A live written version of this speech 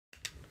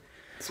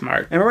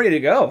Smart. And we're ready to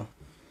go.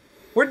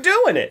 We're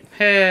doing it.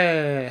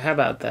 Hey, how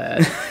about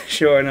that?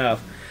 Sure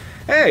enough.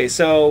 Hey,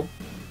 so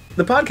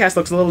the podcast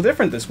looks a little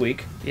different this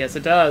week. Yes,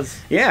 it does.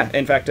 Yeah,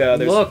 in fact, there's...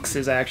 Looks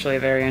is actually a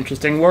very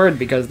interesting word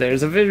because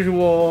there's a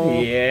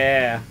visual.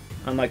 Yeah.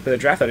 Unlike the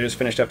draft that I just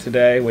finished up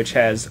today, which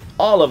has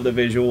all of the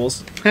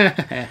visuals.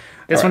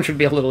 This one should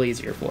be a little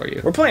easier for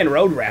you. We're playing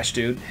Road Rash,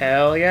 dude.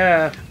 Hell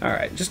yeah.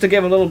 Alright, just to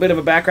give a little bit of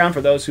a background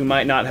for those who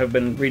might not have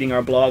been reading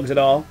our blogs at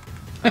all.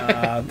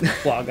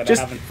 Blog that I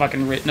haven't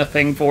fucking written a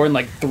thing for in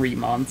like 3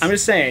 months. I'm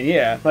just saying,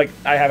 yeah. Like,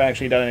 I haven't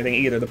actually done anything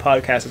either. The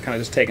podcast has kind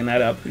of just taken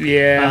that up.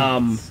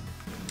 Yeah.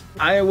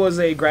 I was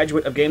a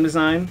graduate of game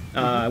design.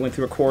 I went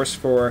through a course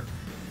for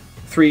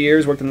 3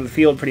 years, worked in the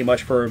field pretty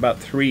much for about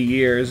 3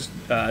 years,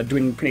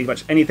 doing pretty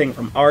much anything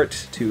from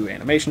art to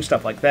animation,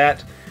 stuff like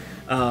that.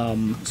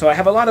 So I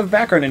have a lot of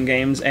background in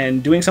games,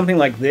 and doing something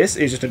like this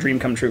is just a dream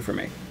come true for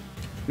me.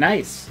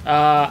 Nice.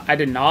 I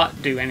did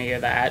not do any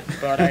of that,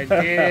 but I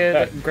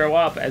did grow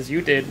up, as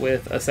you did,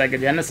 with a Sega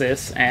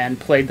Genesis and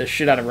played the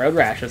shit out of Road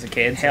Rash as a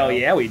kid. Hell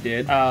yeah, we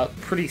did.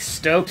 Pretty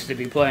stoked to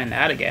be playing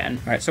that again.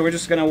 Alright, so we're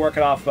just gonna work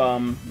it off,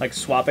 like,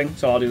 swapping,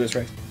 so I'll do this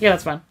race. Yeah,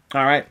 that's fine.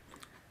 Alright.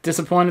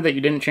 Disappointed that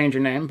you didn't change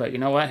your name, but you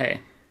know what?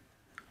 Hey.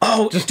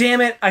 Oh, just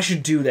damn it! I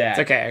should do that.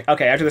 It's okay.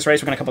 Okay, after this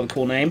race, we're gonna come up with a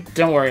cool name.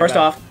 Don't worry First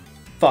about off,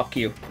 fuck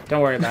you.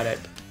 Don't worry about it.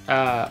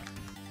 Ugh.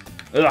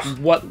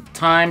 What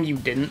time you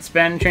didn't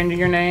spend changing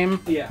your name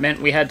Yeah. meant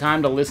we had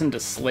time to listen to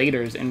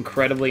Slater's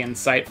incredibly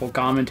insightful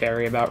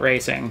commentary about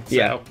racing. So,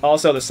 Yeah.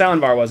 Also, the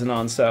soundbar wasn't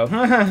on, so...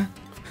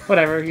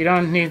 whatever. You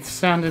don't need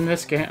sound in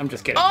this game. I'm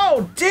just kidding.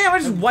 Oh, damn, I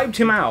just wiped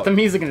him out. The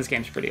music in this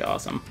game's pretty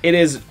awesome. It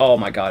is... Oh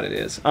my god, it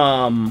is.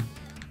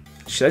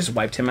 Shit, I just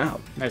wiped him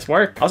out. Nice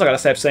work. Also gotta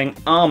stop saying,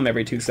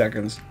 every 2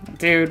 seconds.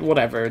 Dude,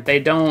 whatever.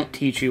 They don't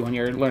teach you when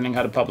you're learning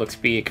how to public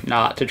speak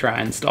not to try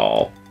and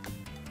stall.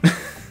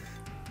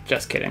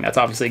 Just kidding. That's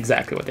obviously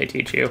exactly what they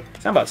teach you.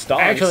 It's not about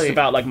stalling. Actually, it's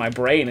about, like, my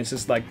brain. It's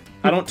just, like,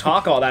 I don't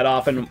talk all that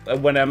often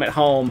when I'm at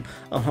home,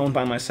 alone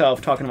by myself,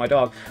 talking to my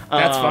dog.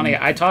 That's funny.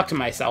 I talk to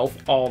myself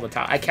all the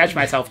time. I catch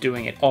myself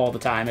doing it all the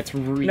time. It's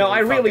really No, I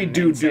really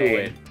do insane.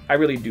 it. I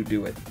really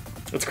do it.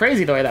 It's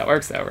crazy the way that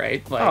works, though,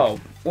 right? Like, well,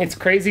 it's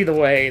crazy the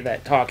way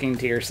that talking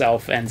to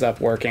yourself ends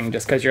up working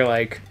just because you're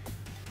like...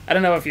 I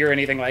don't know if you're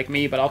anything like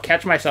me, but I'll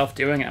catch myself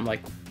doing it. I'm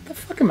like, what the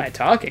fuck am I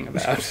talking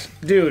about?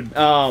 Dude,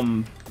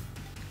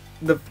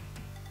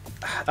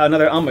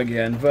 another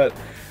again, but...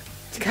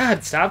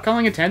 God, stop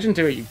calling attention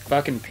to it, you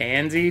fucking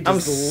pansy.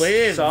 Just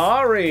live.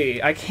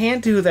 Sorry. I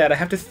can't do that. I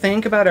have to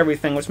think about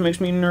everything, which makes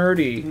me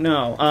nerdy.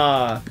 No,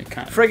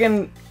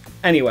 friggin'...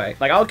 Anyway,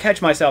 like, I'll catch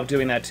myself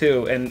doing that,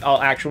 too, and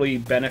I'll actually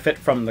benefit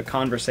from the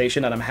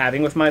conversation that I'm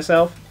having with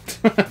myself.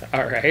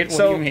 Alright, what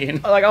So, do you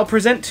mean? like, I'll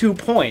present 2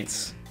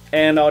 points,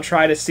 and I'll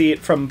try to see it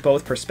from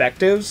both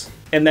perspectives,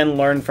 and then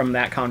learn from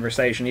that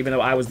conversation, even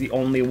though I was the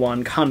only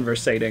one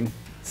conversating.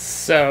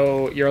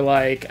 So, you're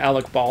like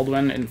Alec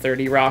Baldwin in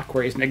 30 Rock,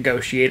 where he's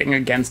negotiating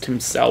against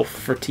himself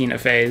for Tina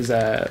Fey's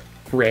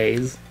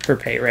raise, her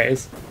pay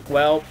raise.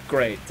 Well,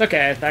 great. It's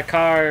okay, that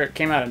car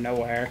came out of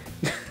nowhere.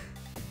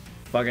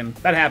 Fucking,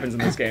 that happens in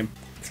this game.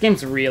 This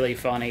game's really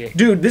funny.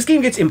 Dude, this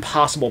game gets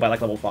impossible by,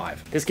 like, level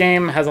 5. This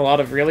game has a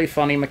lot of really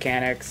funny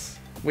mechanics.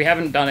 We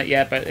haven't done it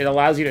yet, but it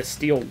allows you to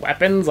steal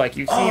weapons. Like,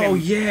 you've seen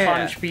him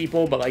punch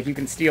people, but, like, you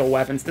can steal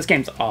weapons. This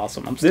game's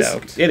awesome. I'm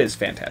stoked. It is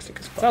fantastic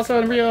as fuck. It's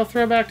also a real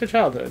throwback to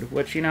childhood,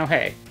 which, you know,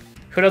 hey,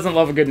 who doesn't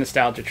love a good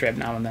nostalgia trip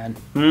now and then?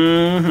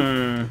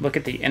 Mm-hmm. Look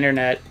at the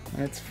internet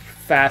and its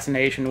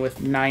fascination with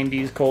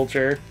 90s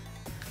culture.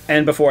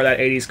 And before that,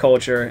 80s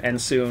culture,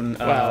 and soon,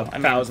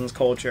 thousands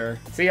culture.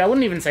 See, I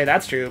wouldn't even say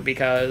that's true,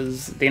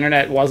 because the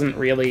internet wasn't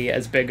really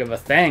as big of a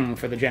thing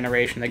for the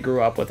generation that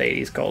grew up with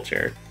 80s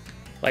culture.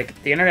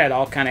 Like, the internet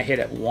all kind of hit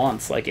at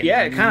once, like in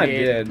it kind of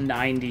did.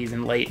 90s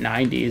and late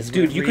 90s.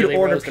 Dude, you really could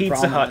order rose to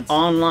Pizza Hut prominence.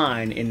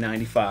 online in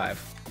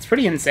 95. It's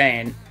pretty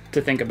insane to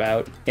think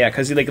about. Yeah,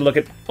 because you, like, look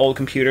at old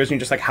computers and you're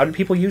just like, how did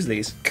people use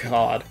these?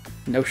 God,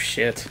 no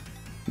shit.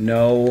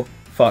 No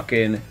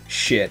fucking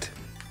shit.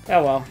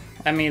 Oh well,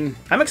 I mean...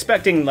 I'm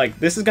expecting, like,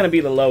 this is going to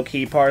be the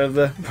low-key part of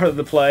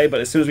the play,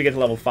 but as soon as we get to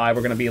level 5,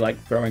 we're going to be, like,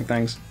 throwing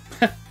things.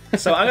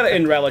 So I'm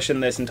going to relish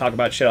in this and talk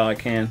about shit all I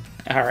can.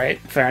 Alright,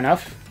 fair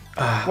enough.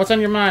 What's on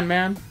your mind,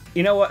 man?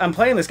 You know what? I'm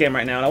playing this game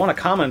right now, and I want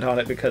to comment on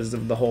it because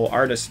of the whole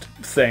artist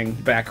thing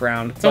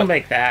background. Don't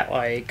make that,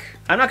 like...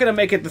 I'm not going to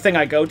make it the thing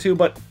I go to,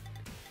 but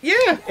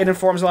yeah, it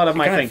informs a lot of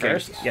my got it thinking.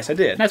 first. Yes, I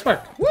did. Nice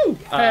work. Woo!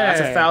 That's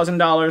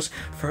 $1,000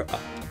 for...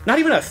 not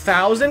even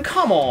 1,000?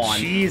 Come on!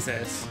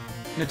 Jesus.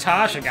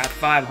 Natasha got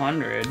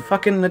 500.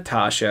 Fucking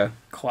Natasha.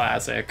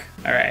 Classic.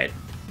 Alright.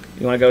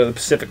 You want to go to the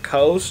Pacific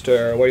Coast,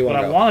 or where do you want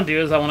What to I go? want to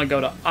do is I want to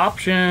go to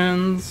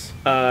options.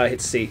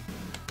 Hit C.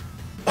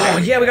 Oh,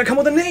 yeah, we gotta come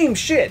with a name!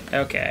 Shit!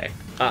 Okay.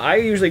 I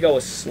usually go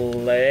with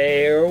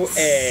Slayer A.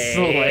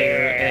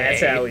 Slayer A.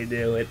 That's how we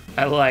do it.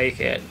 I like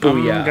it. Booyah.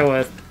 I'm gonna go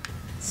with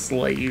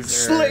Slazer.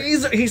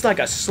 Slazer! He's like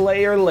a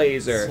Slayer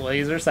laser.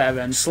 Slazer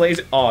 7.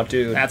 Slazer. Oh,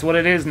 dude. That's what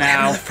it is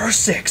now. The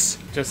first 6.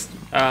 Just,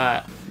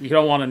 you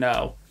don't want to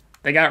know.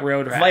 They got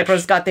Road Rash.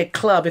 Viper's got a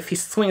club. If he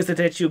swings it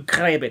at you,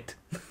 grab it.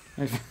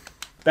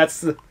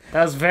 That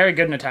was very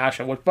good,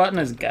 Natasha. What button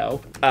is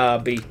go?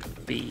 B.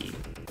 B.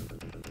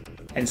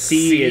 And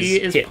C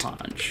is hit.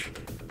 punch.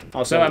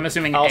 Also, so I'm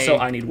assuming also A,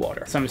 I need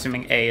water. So I'm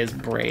assuming A is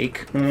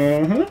break.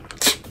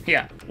 Mm-hmm.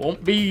 Yeah,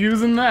 won't be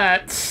using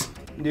that.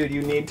 Dude,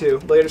 you need to.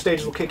 Later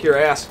stages will kick your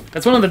ass.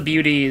 That's one of the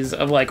beauties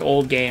of, like,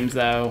 old games,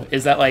 though,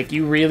 is that, like,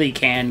 you really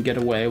can get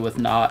away with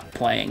not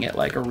playing it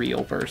like a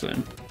real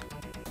person.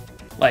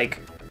 Like,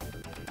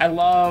 I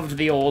loved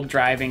the old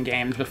driving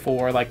games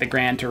before, like the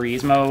Gran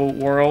Turismo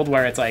world,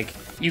 where it's like,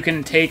 you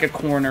can take a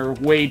corner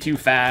way too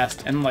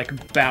fast and,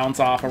 like, bounce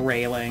off a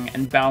railing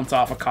and bounce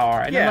off a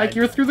car, and then, like,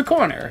 you're through the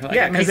corner. Like,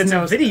 yeah, because it's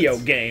a video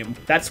game.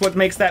 That's what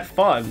makes that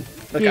fun.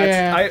 Like,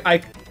 yeah.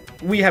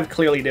 We have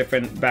clearly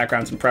different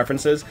backgrounds and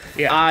preferences.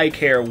 Yeah. I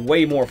care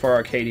way more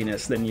for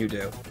arcadiness than you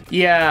do.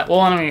 Yeah, well,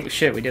 I mean,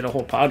 shit, we did a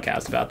whole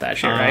podcast about that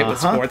shit, right? With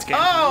sports games.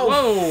 Oh,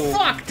 whoa!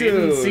 Fuck,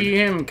 dude! Didn't see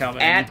him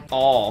coming. At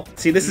all.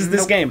 See, this is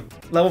this game.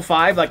 Level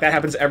 5, like, that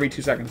happens every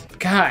 2 seconds.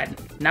 God,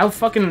 now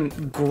fucking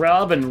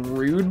Grub and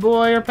Rude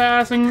Boy are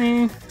passing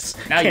me.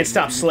 Now Can't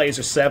stop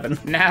Slazer 7.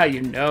 Now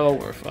you know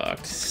we're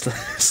fucked.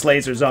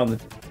 Slazer's on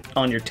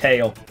your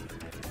tail.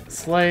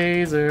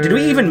 Slazer. Did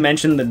we even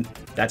mention the...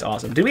 That's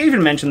awesome. Did we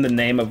even mention the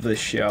name of this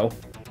show?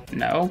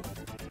 No.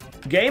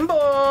 Game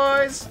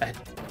Boys! I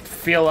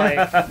feel like...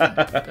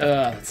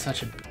 it's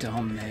such a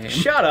dumb name.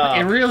 Shut up.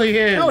 It really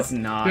is. No, it's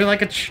not. You're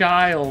like a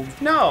child.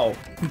 No.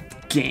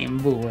 Game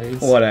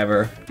Boys.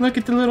 Whatever. Look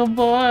at the little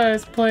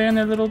boys playing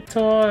their little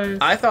toys.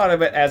 I thought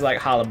of it as, like,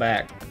 holla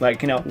back.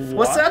 Like, you know,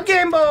 what's up,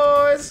 Game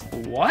Boys?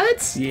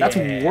 What? Yeah.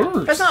 That's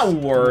worse. That's not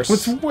worse.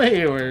 It's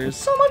way worse.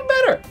 So much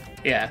better.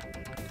 Yeah.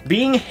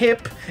 Being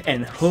hip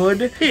and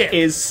hood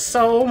is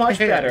so much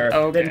better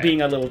than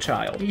being a little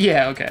child.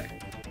 Yeah, okay.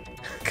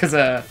 Because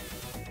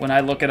when I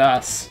look at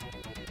us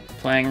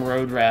playing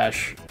Road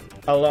Rash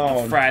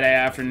alone Friday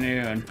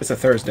afternoon. It's a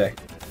Thursday.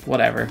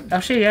 Whatever. Oh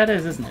shit, yeah, it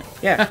is, isn't it?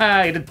 Yeah.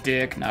 Haha, you had a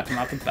dick, knocked him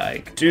off the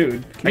bike.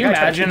 Dude, can you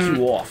imagine?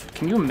 You off.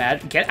 Can you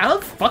imagine? Get out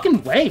of the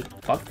fucking way,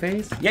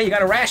 fuckface. Yeah, you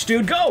got a rash,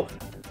 dude. Go.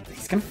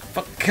 He's gonna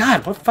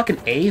God, what a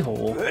fucking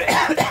a-hole.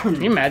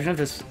 Can you imagine if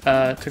this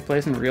took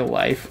place in real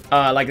life?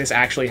 Like this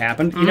actually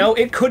happened? You know,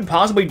 it could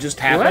possibly just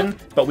happen,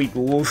 but we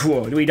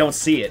don't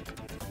see it.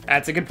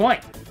 That's a good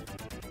point.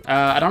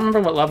 I don't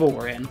remember what level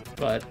we're in,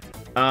 but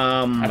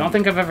I don't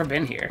think I've ever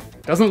been here.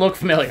 Doesn't look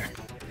familiar.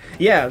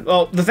 Yeah,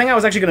 well, the thing I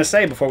was actually going to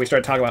say before we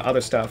start talking about other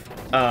stuff,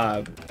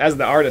 as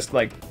the artist,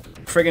 like,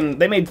 friggin',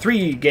 they made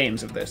 3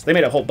 games of this. They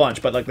made a whole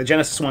bunch, but, like, the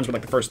Genesis ones were,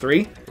 like, the first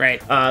 3.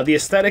 Right. The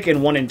aesthetic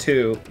in 1 and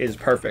 2 is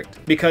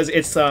perfect, because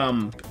it's,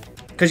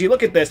 because you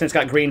look at this and it's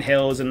got green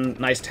hills and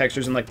nice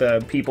textures and, like,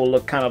 the people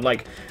look kind of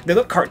like, they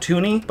look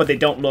cartoony, but they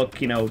don't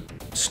look, you know,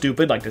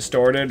 stupid, like,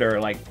 distorted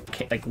or, like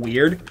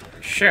weird.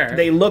 Sure.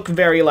 They look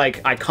very,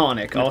 like,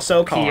 iconic.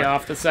 Also, pee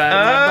off the side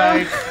of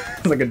my bike.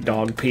 It's like a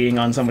dog peeing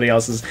on somebody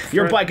else's.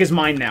 Your bike is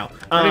mine now.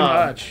 Pretty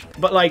much.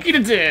 But, like, eat a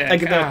dick.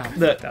 Like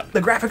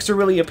the graphics are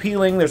really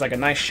appealing. There's, like, a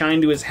nice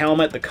shine to his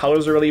helmet. The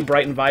colors are really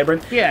bright and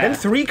vibrant. Yeah. Then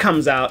 3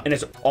 comes out, and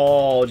it's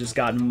all just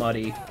gotten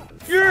muddy.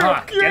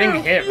 Fuck,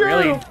 getting hit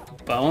really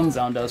bone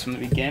zoned us from the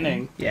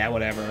beginning. Yeah,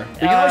 whatever. We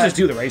can always just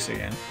do the race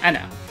again. I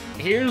know.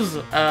 Here's,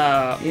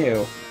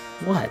 Ew.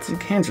 What? Your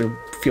hands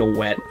feel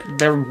wet.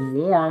 They're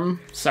warm.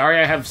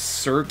 Sorry, I have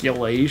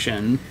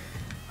circulation.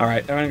 All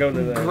right, I'm gonna go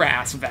to the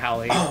Grass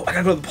Valley. Oh, I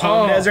gotta go to the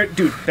Palm Desert,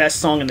 dude.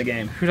 Best song in the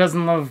game. Who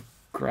doesn't love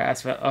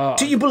Grass Valley? Oh.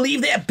 Do you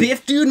believe that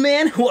Biff, dude,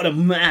 man? What a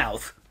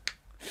mouth.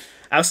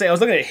 I was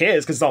looking at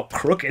his because it's all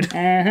crooked.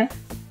 Oh,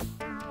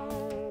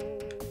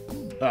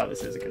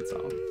 this is a good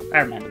song. I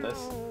remember this.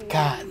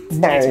 God,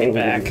 it takes me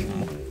back.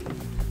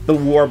 The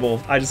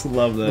warble. I just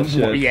love that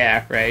shit.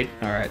 Yeah, right.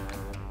 All right.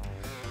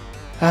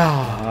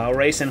 Oh,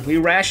 racing. We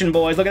ration,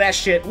 boys. Look at that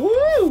shit.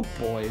 Woo!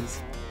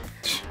 Boys.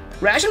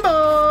 Ration,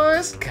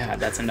 boys! God,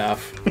 that's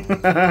enough.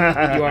 You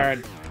are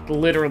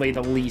literally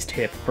the least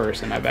hip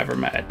person I've ever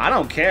met. I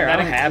don't care. That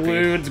I'm happy.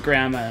 includes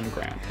grandma and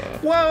grandpa.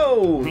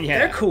 Whoa! Yeah.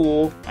 They're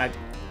cool.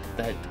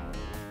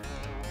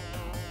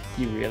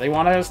 You really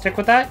want to stick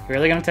with that? You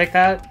really gonna take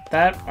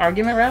that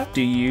argument route?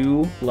 Do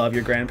you love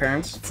your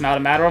grandparents? It's not a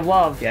matter of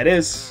love. Yeah, it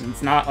is.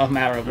 It's not a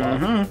matter of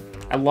love.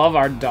 I love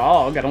our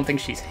dog. I don't think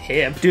she's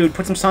hip. Dude,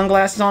 put some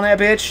sunglasses on that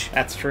bitch.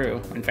 That's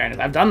true. In fairness,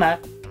 I've done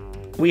that.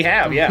 We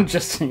have, yeah.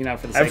 Just, you know,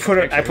 for the sake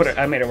of pictures.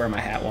 I made her wear my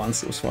hat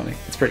once. It was funny.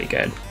 It's pretty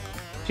good.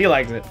 She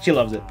likes it. She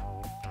loves it.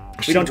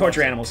 We don't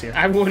torture animals here.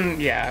 I wouldn't.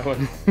 Yeah, I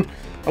wouldn't.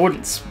 I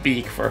wouldn't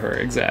speak for her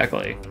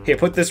exactly. Here,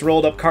 put this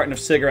rolled up carton of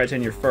cigarettes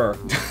in your fur.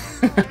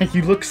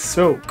 You look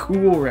so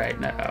cool right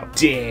now.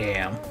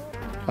 Damn.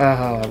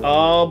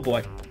 Oh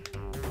boy.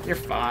 You're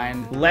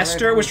fine.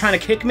 Lester was trying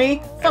to kick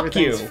me? Fuck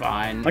you.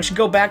 Fine. Why don't you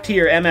go back to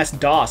your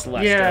MS-DOS,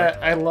 Lester? Yeah,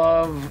 I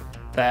love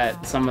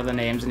that some of the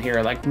names in here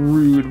are like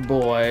Rude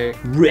Boy,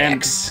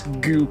 Rex,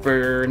 and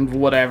Gooper, and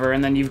whatever,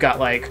 and then you've got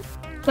like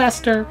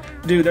Lester.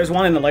 Dude, there's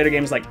one in the later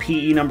games like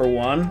PE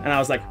 #1, and I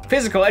was like,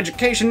 physical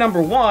education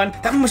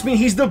 #1? That must mean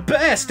he's the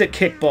best at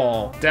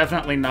kickball.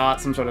 Definitely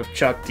not some sort of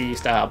Chuck D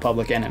style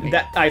Public Enemy.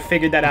 I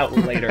figured that out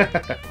later.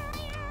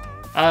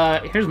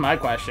 Here's my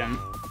question.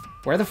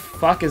 Where the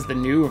fuck is the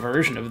new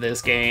version of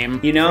this game?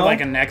 You know? For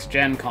like a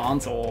next-gen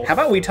console. How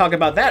about we talk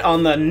about that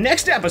on the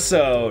next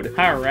episode?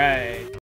 Alright.